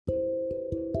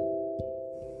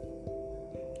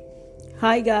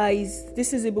Hi guys,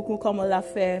 this is Ibukun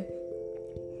Komolafe.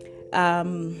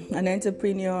 I'm an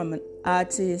entrepreneur, I'm an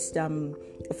artist, I'm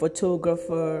a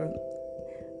photographer,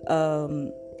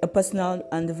 a personal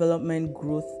and development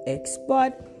growth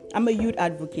expert. I'm a youth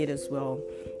advocate as well.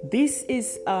 This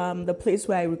is the place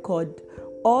where I record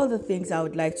all the things I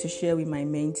would like to share with my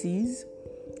mentees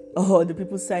or the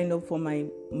people signed up for my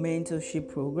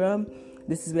mentorship program.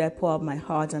 This is where I pour out my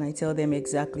heart and I tell them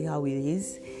exactly how it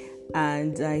is.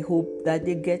 And I hope that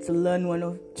they get to learn one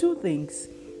of two things.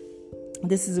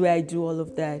 This is where I do all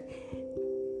of that.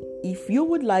 If you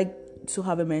would like to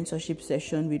have a mentorship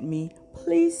session with me,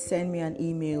 please send me an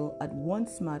email at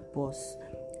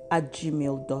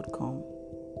onesmartboss@gmail.com.